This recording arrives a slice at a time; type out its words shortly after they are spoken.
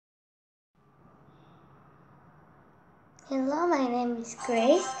Hello, my name is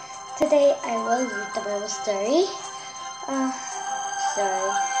Grace. Today I will read the Bible story.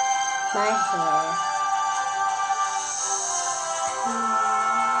 Sorry, my hair.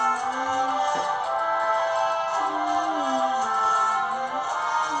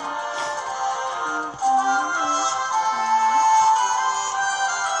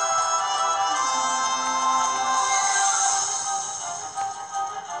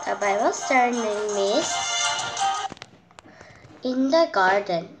 The Bible story name is In the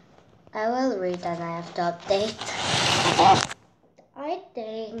Garden. I will read and I have to update. I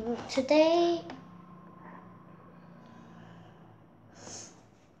think today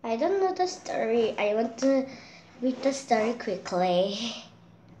I don't know the story. I want to read the story quickly.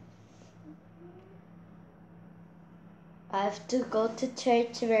 I have to go to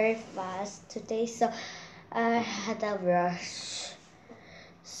church very fast today, so I had a rush.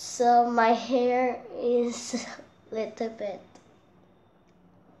 So my hair is a little bit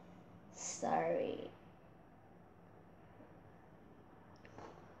sorry.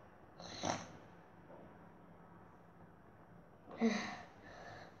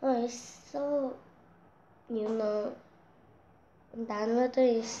 Oh, it's so, downloader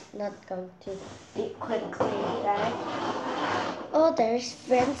is not going to be quickly, right? Oh, there's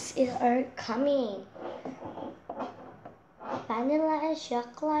friends are coming. Vanilla and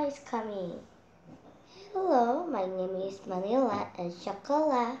Chocolate is coming. Hello, my name is Vanilla and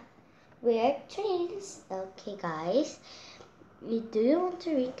Chocolate. We are twins. Okay, guys. Do you want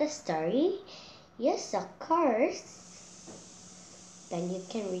to read the story? Yes, of course. Then you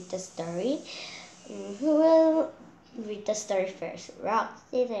can read the story. Who will read the story first? Rock,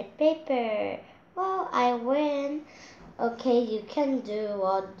 scissors, paper. Well, I win. Okay, you can do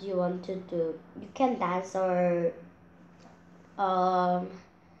what you want to do. You can dance or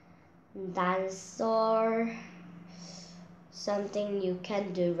something you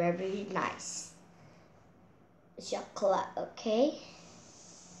can do very nice. Chocolate, okay?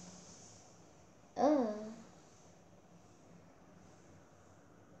 Oh.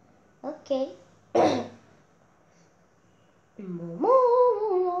 Okay. I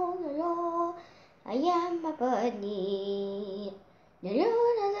am a bunny. I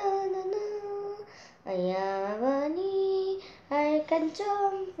am a bunny. I can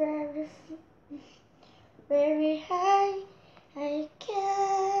jump very, very high. I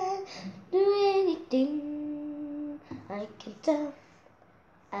can do anything. I can jump.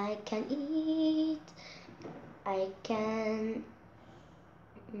 I can eat. I can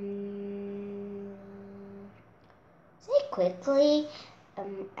say quickly.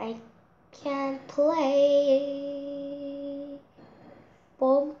 I can play.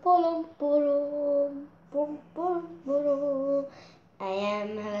 Boom, boom, boom, boom, boom, boom. I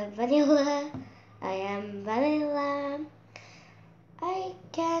am a vanilla. I am vanilla. I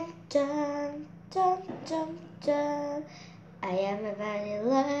can jump, jump, jump, jump. I am a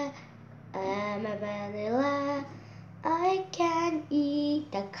vanilla. I am a vanilla. I can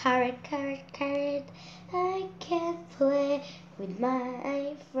eat the carrot. I can play with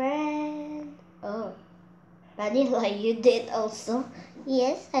my friend. Oh, Vanilla, you did also.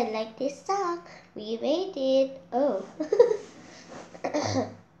 Yes, I like this song. We made it. Oh.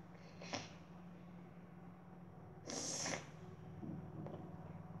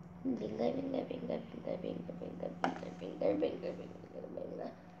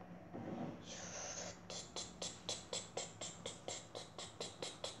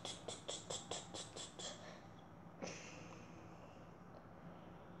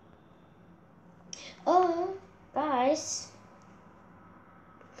 Oh, guys,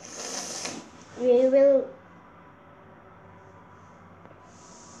 we will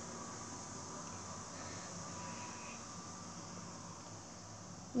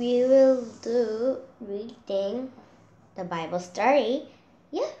do reading the Bible story.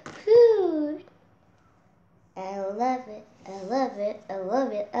 Yahoo! I love it. I love it. I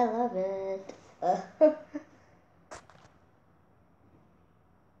love it. I love it.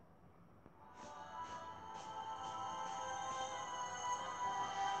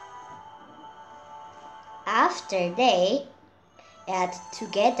 After they ate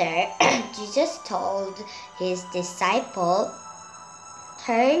together, Jesus told his disciple,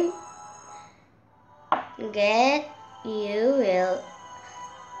 "Turn, get you will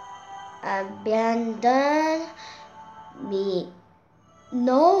abandon me."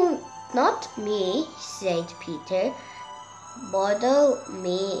 "No, not me," said Peter. Bottle,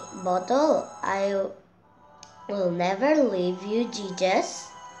 I will never leave you, Jesus."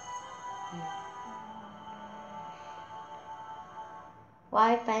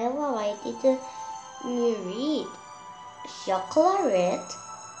 Why did you read? Chocolate.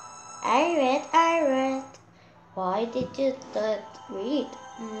 I read. Why did you not read?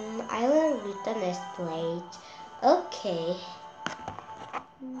 I will read the next page. Okay.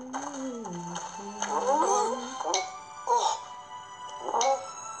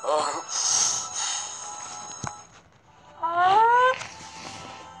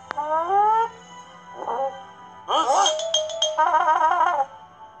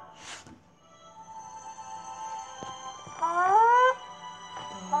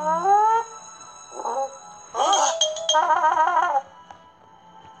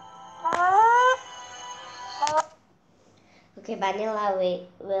 Okay, Vanilla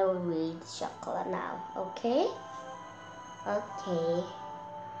will read chocolate now, okay? Okay.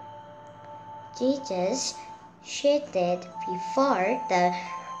 Jesus shouted before the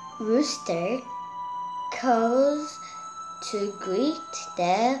rooster crows to greet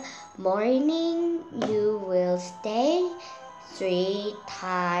the morning. You will stay 3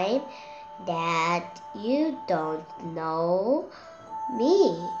 times that you don't know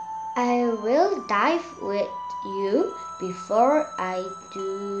me. I will dive with you before I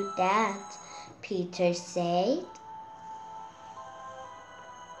do that, Peter said.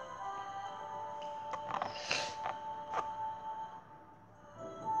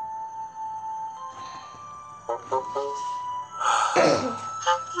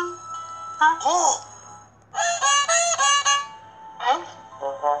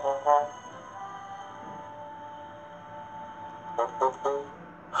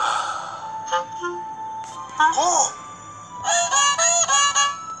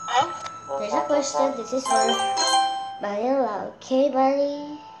 There's a question. This is for Vanilla. Okay,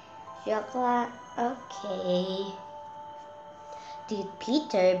 buddy? Chocolate. Okay. Did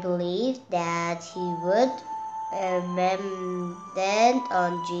Peter believe that he would depend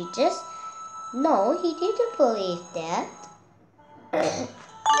on Jesus? No, he didn't believe that.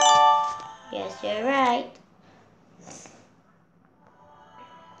 Yes, you're right.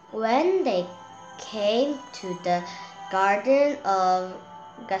 When they came to the Garden of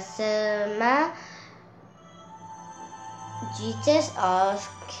Gethsemane, Jesus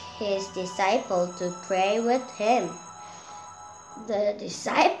asked his disciples to pray with him. The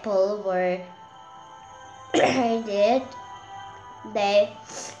disciples were tired. They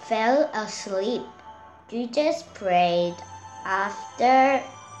fell asleep. Jesus prayed after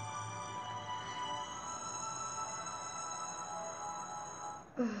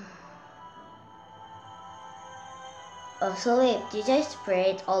asleep. Jesus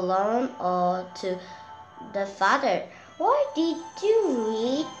prayed alone or to the Father. Why did you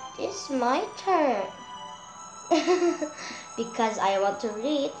read? It's my turn. Because I want to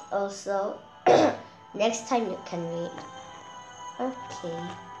read also. Next time you can read. Okay.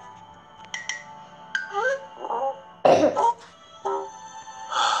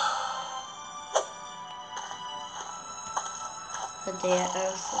 But they are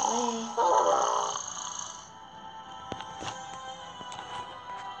asleep.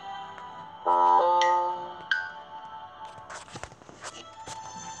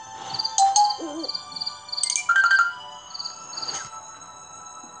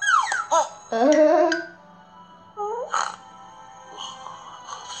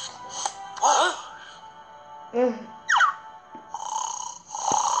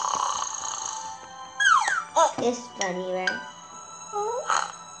 It's funny, right?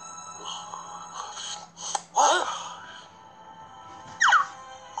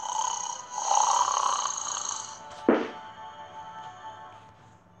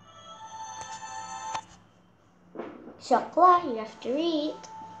 Chocolate, you have to read.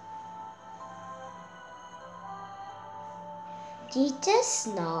 Jesus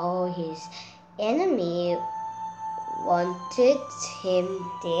knew his enemy wanted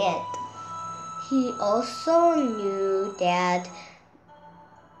him dead. He also knew that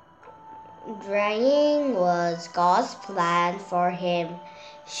dying was God's plan for him.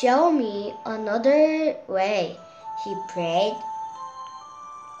 Show me another way, he prayed.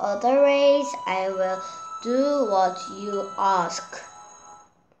 Other ways I will do what you ask.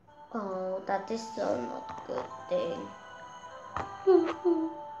 Oh, that is so not good thing.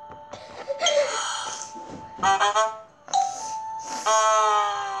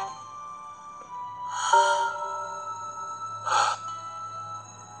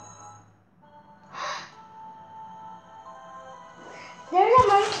 There's a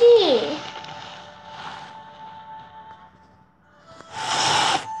monkey.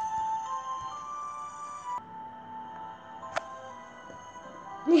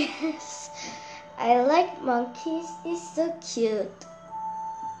 Yes, I like monkeys. It's so cute.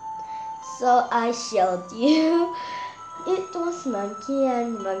 So I showed you It was monkey,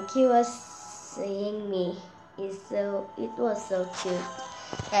 and monkey was seeing me. It was so cute,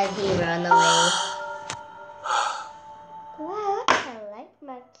 and he ran away. Wow, I like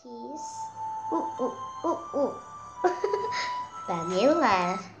monkeys. Ooh, ooh, ooh, ooh.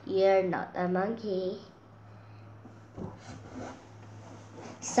 Vanilla, you're not a monkey.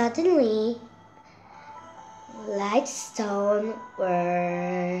 Suddenly, Lightstone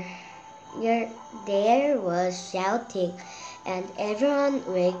there was shouting, and everyone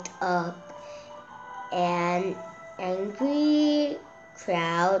waked up. An angry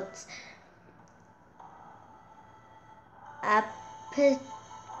crowd approached,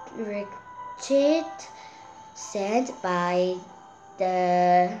 sent by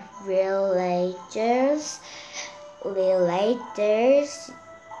the villagers.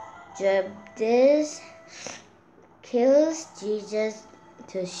 Judas kills Jesus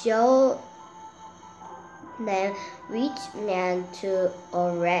to show them which man to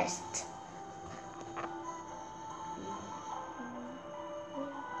arrest.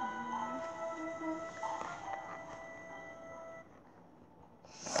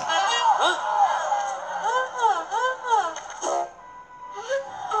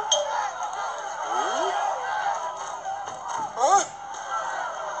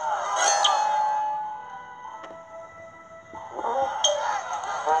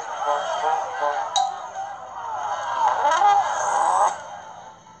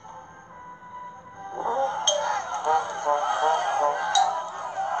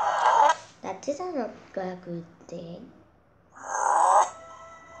 That is not a good thing.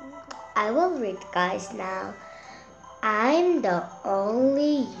 I will read, guys, now. I'm the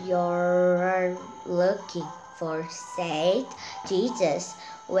only you're looking for, said Jesus.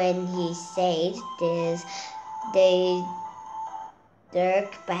 When he said this, they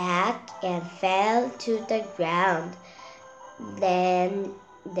jerked back and fell to the ground. Then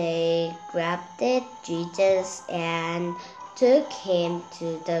they grabbed Jesus and took him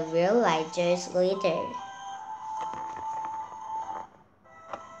to the villagers' leader.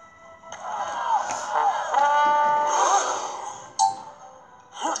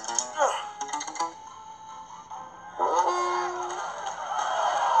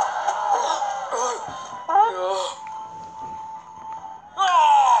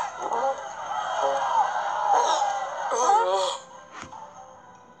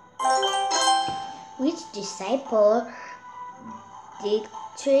 Which disciple did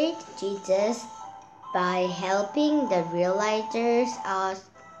treat Jesus by helping the villagers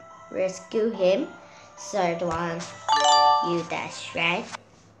rescue him? Third one, Judas, right?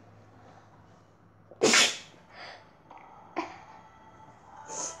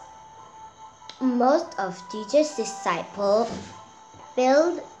 Most of Jesus' disciples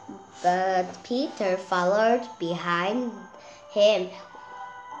failed, but Peter followed behind him,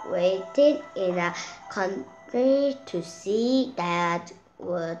 waiting in a country to see that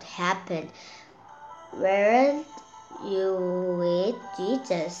would happen. Weren't you with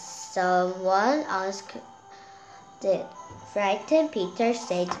Jesus? Someone asked. Did frightened Peter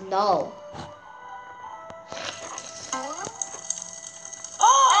said no.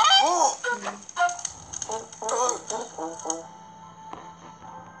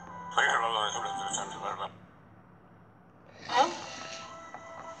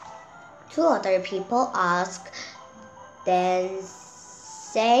 Two other people asked the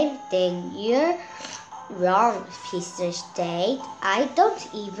same thing. You're wrong, Peter said. I don't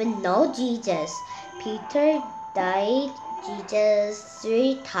even know Jesus. Peter died Jesus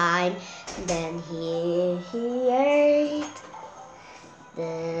 3 times. Then he heard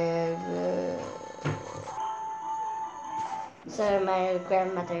So my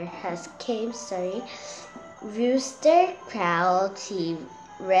grandmother has came, Rooster crowd, he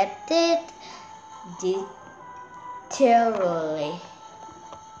rapped it literally.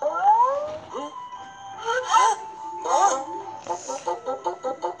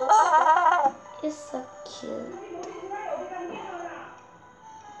 It's so cute.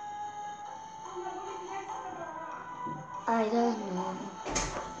 I don't know.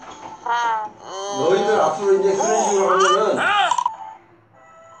 너희들 앞으로 이제 그런 식으로 하면은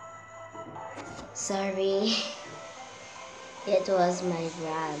Sorry, it was my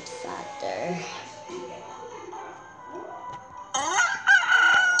grandfather.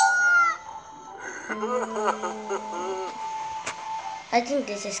 I think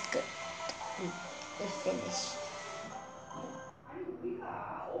this is good. We finish.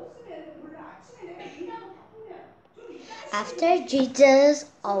 After Jesus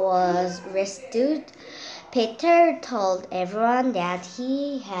was rescued, Peter told everyone that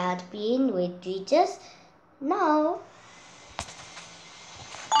he had been with Jesus. Now,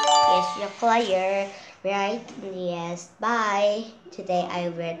 your choir. Right? Yes. Bye. Today I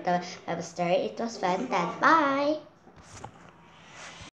read the Bible story. It was fun. Then bye.